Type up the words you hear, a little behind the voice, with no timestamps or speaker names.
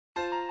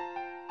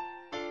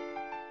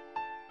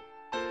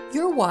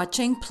You're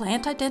watching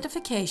Plant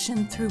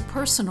Identification Through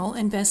Personal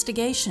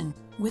Investigation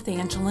with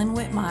Angeline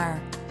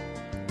Whitmire.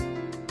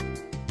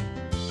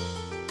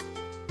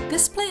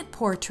 This plant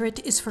portrait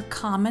is for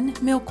common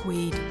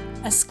milkweed,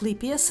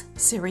 Asclepias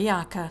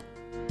syriaca.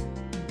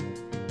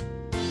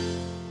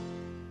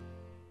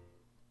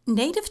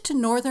 Native to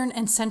northern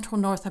and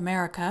central North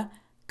America,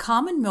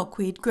 common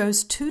milkweed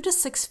grows 2 to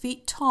 6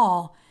 feet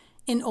tall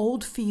in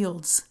old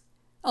fields,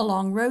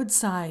 along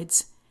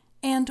roadsides,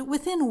 and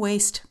within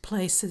waste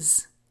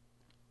places.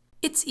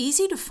 It's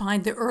easy to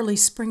find the early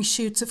spring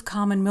shoots of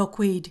common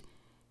milkweed,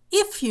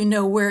 if you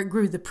know where it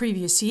grew the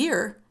previous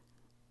year.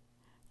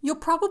 You'll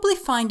probably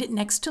find it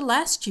next to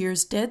last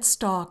year's dead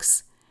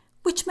stalks,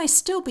 which may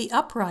still be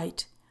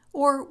upright,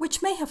 or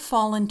which may have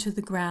fallen to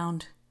the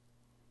ground.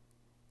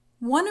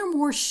 One or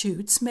more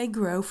shoots may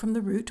grow from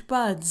the root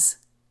buds.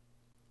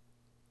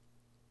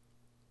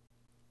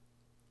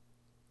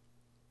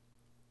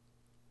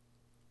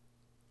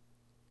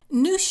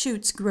 New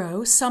shoots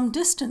grow some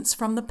distance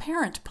from the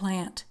parent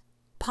plant,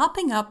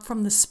 popping up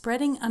from the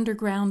spreading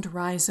underground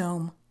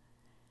rhizome.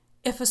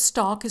 If a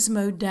stalk is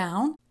mowed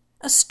down,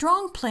 a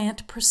strong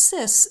plant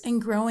persists in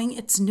growing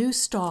its new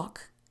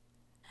stalk.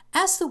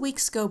 As the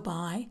weeks go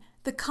by,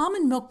 the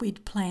common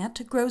milkweed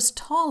plant grows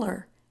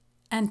taller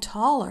and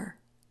taller.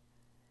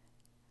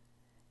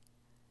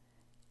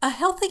 A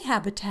healthy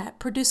habitat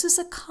produces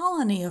a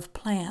colony of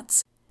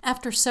plants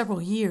after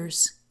several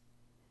years.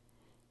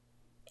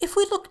 If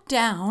we look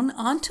down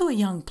onto a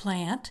young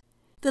plant,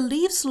 the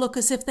leaves look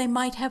as if they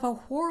might have a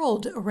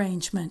whorled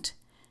arrangement.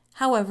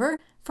 However,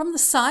 from the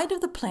side of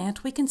the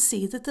plant we can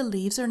see that the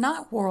leaves are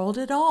not whorled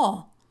at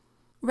all.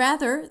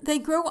 Rather, they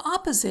grow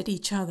opposite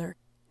each other.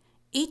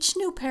 Each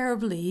new pair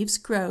of leaves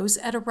grows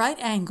at a right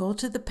angle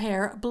to the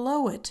pair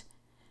below it.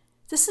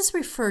 This is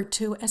referred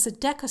to as a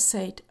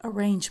decussate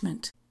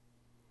arrangement.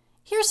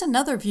 Here's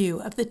another view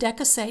of the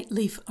decussate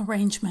leaf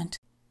arrangement.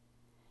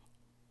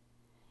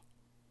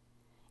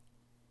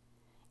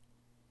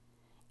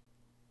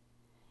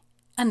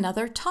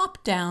 Another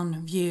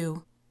top-down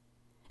view.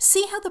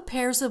 See how the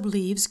pairs of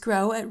leaves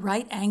grow at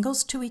right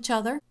angles to each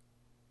other?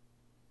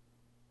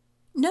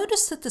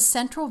 Notice that the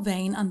central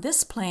vein on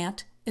this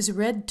plant is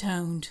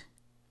red-toned.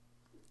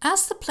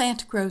 As the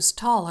plant grows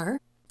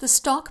taller, the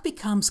stalk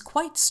becomes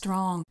quite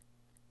strong.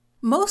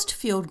 Most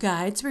field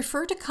guides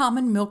refer to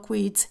common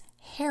milkweed's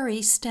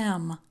hairy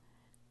stem.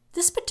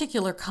 This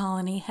particular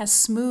colony has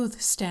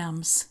smooth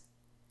stems.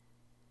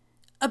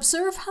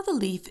 Observe how the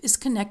leaf is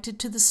connected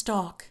to the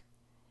stalk.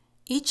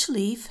 Each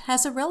leaf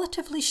has a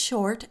relatively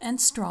short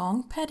and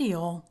strong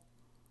petiole.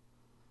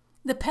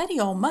 The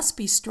petiole must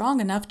be strong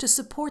enough to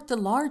support the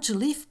large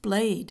leaf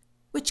blade,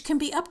 which can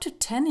be up to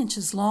 10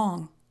 inches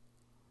long.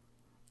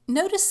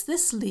 Notice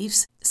this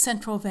leaf's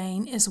central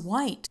vein is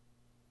white.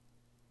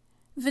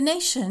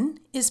 Venation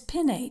is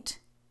pinnate.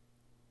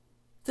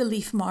 The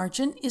leaf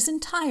margin is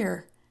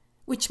entire,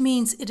 which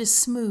means it is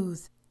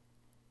smooth.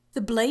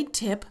 The blade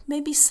tip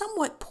may be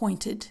somewhat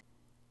pointed,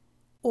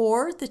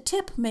 or the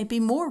tip may be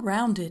more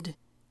rounded.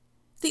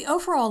 The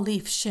overall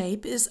leaf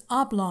shape is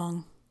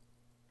oblong.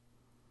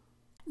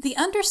 The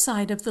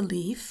underside of the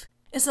leaf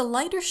is a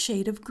lighter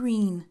shade of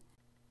green,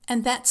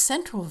 and that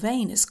central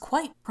vein is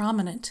quite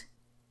prominent.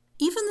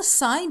 Even the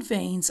side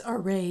veins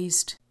are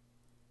raised.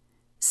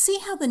 See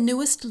how the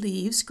newest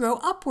leaves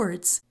grow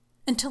upwards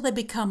until they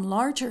become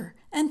larger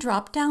and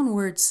drop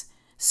downwards,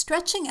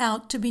 stretching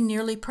out to be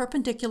nearly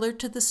perpendicular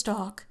to the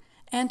stalk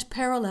and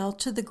parallel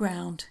to the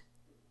ground.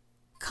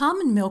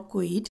 Common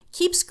milkweed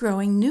keeps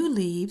growing new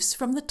leaves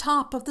from the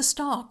top of the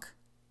stalk.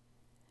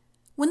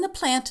 When the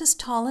plant is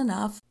tall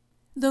enough,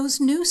 those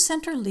new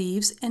center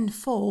leaves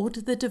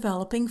enfold the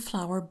developing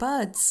flower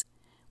buds,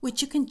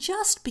 which you can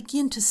just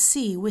begin to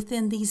see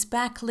within these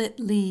backlit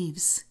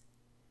leaves.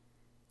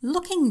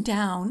 Looking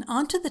down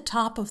onto the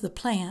top of the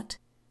plant,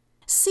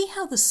 see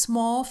how the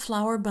small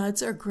flower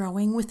buds are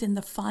growing within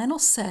the final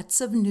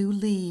sets of new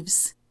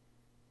leaves.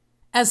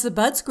 As the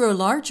buds grow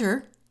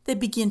larger, they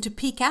begin to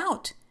peek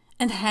out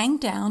and hang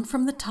down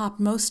from the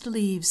topmost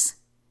leaves.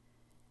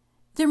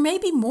 There may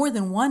be more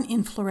than one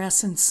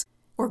inflorescence,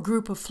 or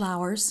group of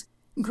flowers,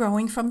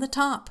 growing from the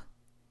top.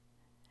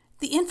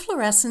 The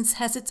inflorescence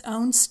has its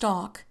own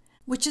stalk,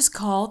 which is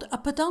called a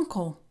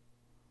peduncle.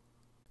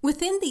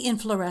 Within the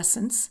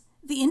inflorescence,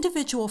 the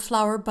individual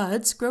flower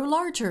buds grow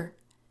larger.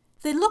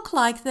 They look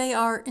like they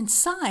are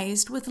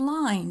incised with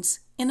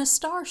lines in a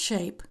star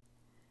shape.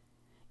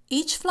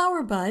 Each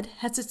flower bud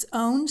has its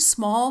own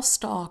small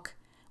stalk,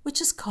 which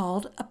is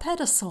called a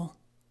pedicel.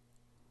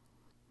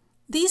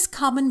 These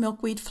common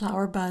milkweed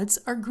flower buds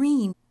are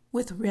green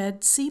with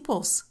red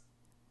sepals.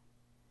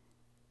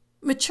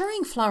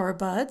 Maturing flower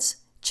buds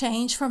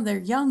change from their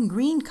young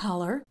green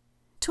color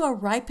to a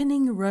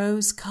ripening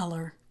rose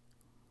color.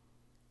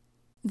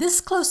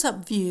 This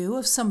close-up view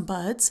of some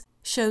buds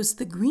shows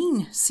the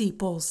green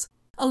sepals,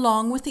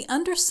 along with the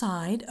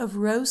underside of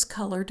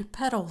rose-colored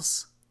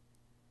petals.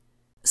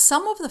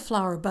 Some of the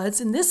flower buds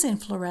in this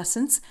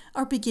inflorescence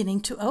are beginning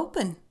to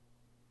open.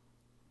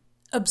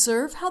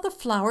 Observe how the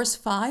flower's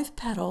 5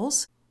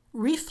 petals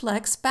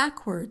reflects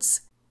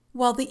backwards,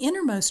 while the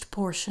innermost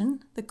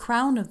portion, the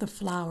crown of the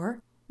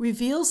flower,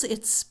 reveals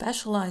its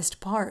specialized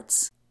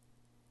parts.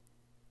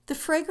 The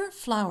fragrant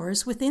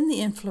flowers within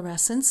the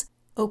inflorescence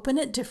open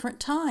at different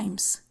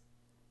times.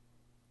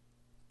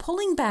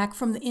 Pulling back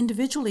from the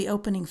individually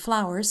opening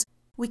flowers,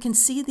 we can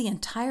see the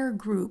entire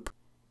group.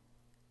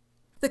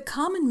 The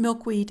common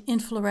milkweed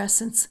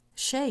inflorescence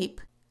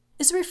shape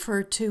is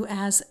referred to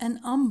as an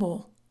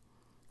umbel.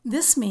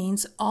 This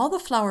means all the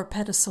flower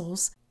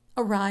pedicels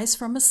arise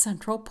from a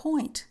central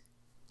point.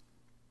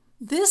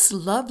 This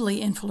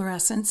lovely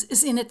inflorescence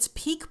is in its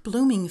peak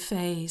blooming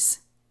phase.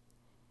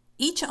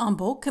 Each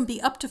umbel can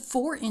be up to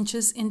 4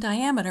 inches in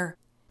diameter,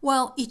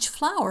 while each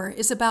flower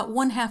is about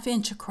 1/2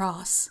 inch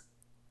across.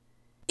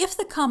 If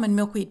the common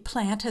milkweed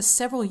plant has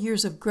several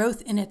years of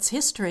growth in its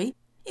history,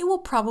 it will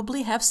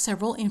probably have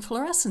several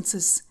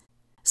inflorescences,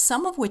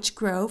 some of which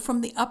grow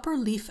from the upper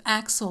leaf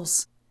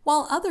axils,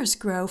 while others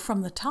grow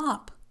from the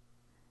top.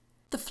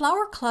 The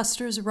flower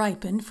clusters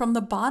ripen from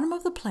the bottom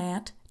of the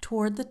plant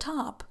toward the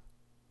top.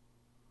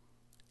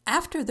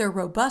 After their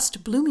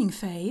robust blooming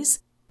phase,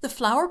 the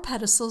flower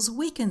pedicels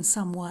weaken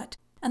somewhat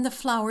and the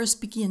flowers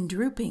begin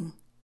drooping.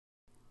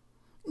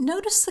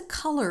 Notice the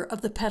color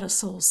of the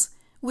pedicels,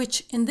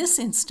 which in this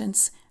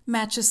instance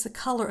matches the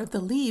color of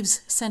the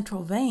leaves'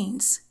 central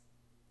veins.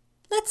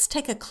 Let's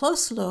take a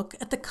close look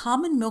at the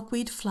common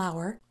milkweed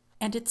flower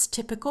and its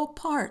typical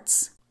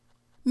parts.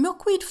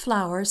 Milkweed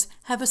flowers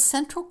have a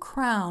central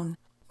crown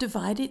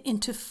divided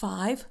into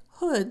 5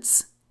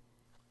 hoods.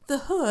 The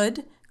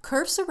hood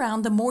curves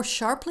around the more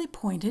sharply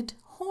pointed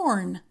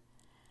horn.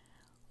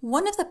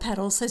 One of the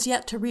petals has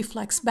yet to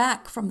reflex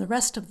back from the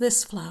rest of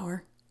this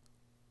flower.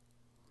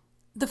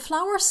 The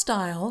flower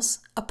styles,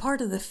 a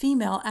part of the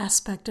female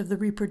aspect of the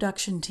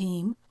reproduction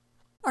team,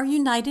 are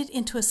united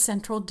into a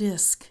central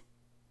disc.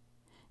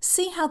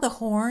 See how the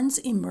horns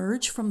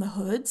emerge from the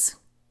hoods?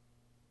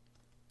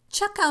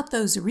 Check out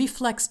those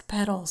reflexed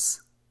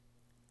petals,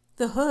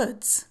 the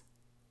hoods,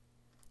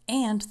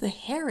 and the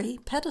hairy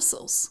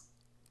pedicels.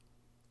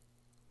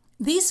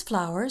 These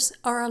flowers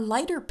are a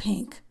lighter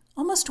pink,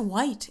 almost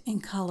white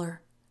in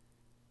color.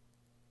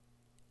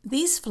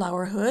 These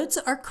flower hoods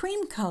are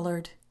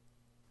cream-colored.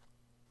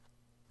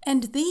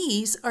 And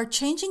these are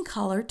changing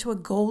color to a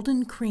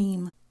golden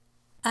cream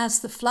as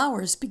the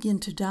flowers begin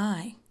to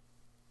die.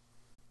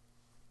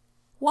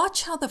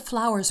 Watch how the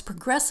flowers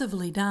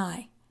progressively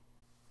die,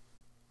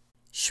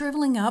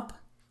 shriveling up,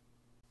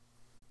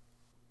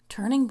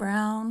 turning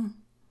brown,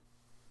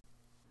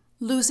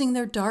 losing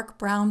their dark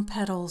brown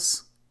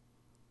petals.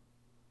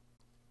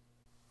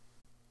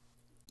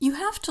 You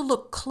have to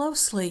look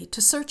closely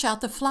to search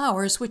out the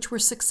flowers which were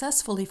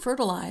successfully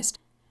fertilized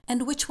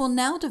and which will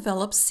now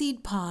develop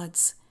seed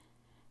pods.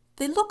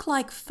 They look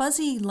like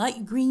fuzzy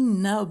light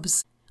green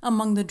nubs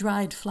among the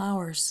dried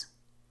flowers.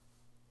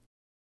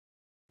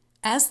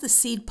 As the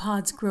seed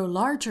pods grow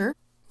larger,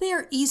 they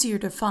are easier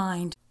to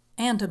find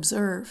and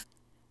observe.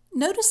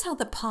 Notice how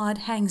the pod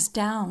hangs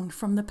down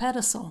from the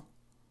pedicel.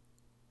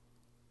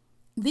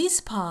 These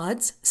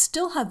pods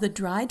still have the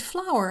dried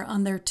flower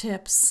on their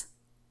tips.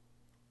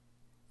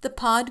 The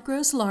pod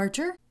grows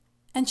larger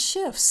and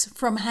shifts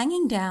from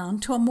hanging down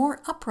to a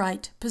more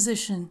upright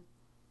position.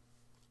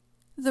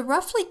 The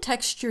roughly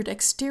textured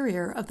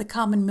exterior of the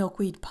common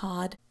milkweed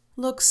pod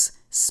looks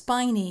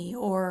spiny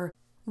or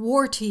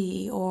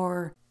warty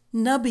or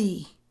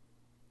nubby.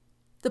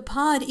 The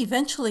pod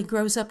eventually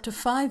grows up to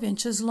 5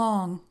 inches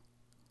long.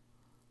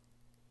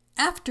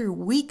 After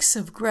weeks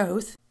of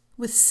growth,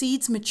 with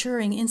seeds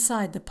maturing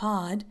inside the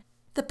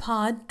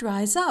pod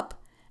dries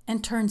up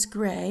and turns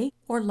gray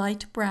or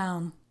light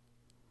brown.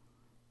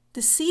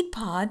 The seed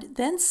pod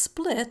then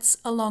splits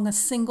along a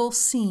single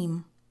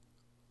seam.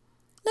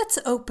 Let's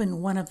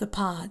open one of the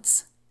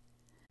pods.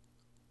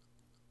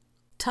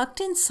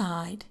 Tucked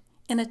inside,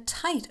 in a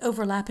tight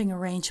overlapping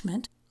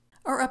arrangement,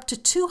 are up to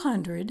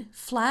 200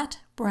 flat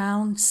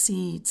brown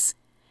seeds.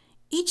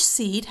 Each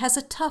seed has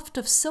a tuft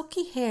of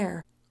silky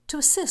hair to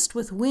assist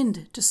with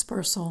wind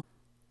dispersal.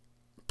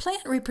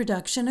 Plant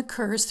reproduction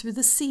occurs through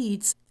the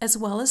seeds as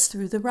well as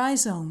through the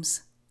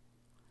rhizomes.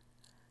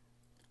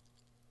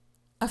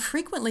 A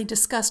frequently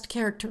discussed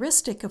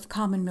characteristic of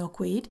common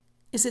milkweed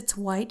is its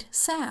white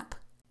sap.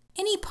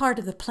 Any part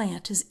of the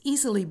plant is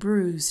easily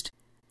bruised.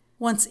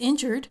 Once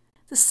injured,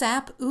 the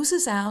sap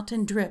oozes out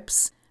and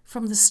drips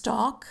from the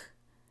stalk,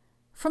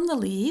 from the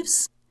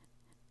leaves,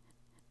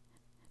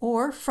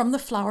 or from the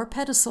flower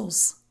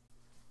pedicels.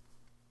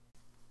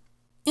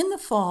 In the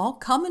fall,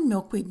 common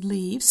milkweed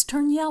leaves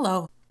turn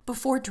yellow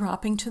before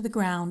dropping to the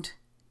ground.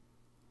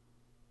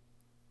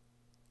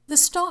 The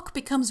stalk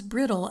becomes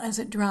brittle as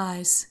it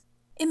dries.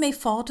 It may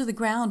fall to the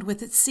ground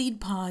with its seed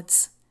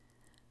pods.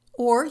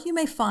 Or you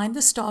may find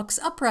the stalks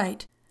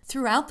upright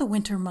throughout the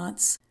winter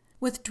months,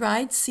 with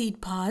dried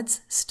seed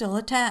pods still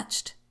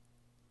attached.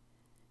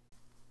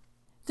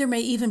 There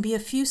may even be a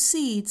few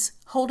seeds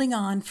holding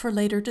on for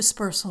later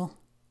dispersal.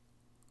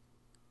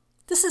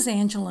 This is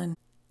Angeline.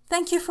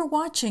 Thank you for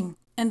watching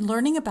and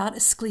learning about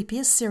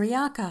Asclepias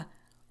syriaca,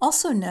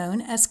 also known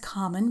as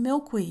common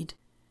milkweed.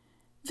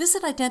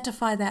 Visit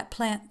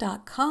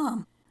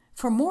identifythatplant.com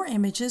for more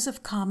images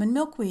of common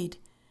milkweed,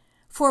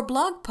 for a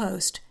blog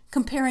post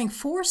comparing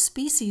 4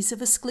 species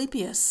of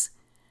Asclepias,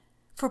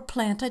 for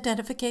plant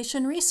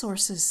identification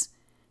resources,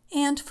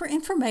 and for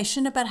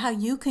information about how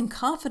you can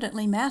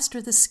confidently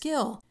master the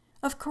skill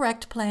of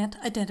correct plant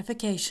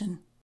identification.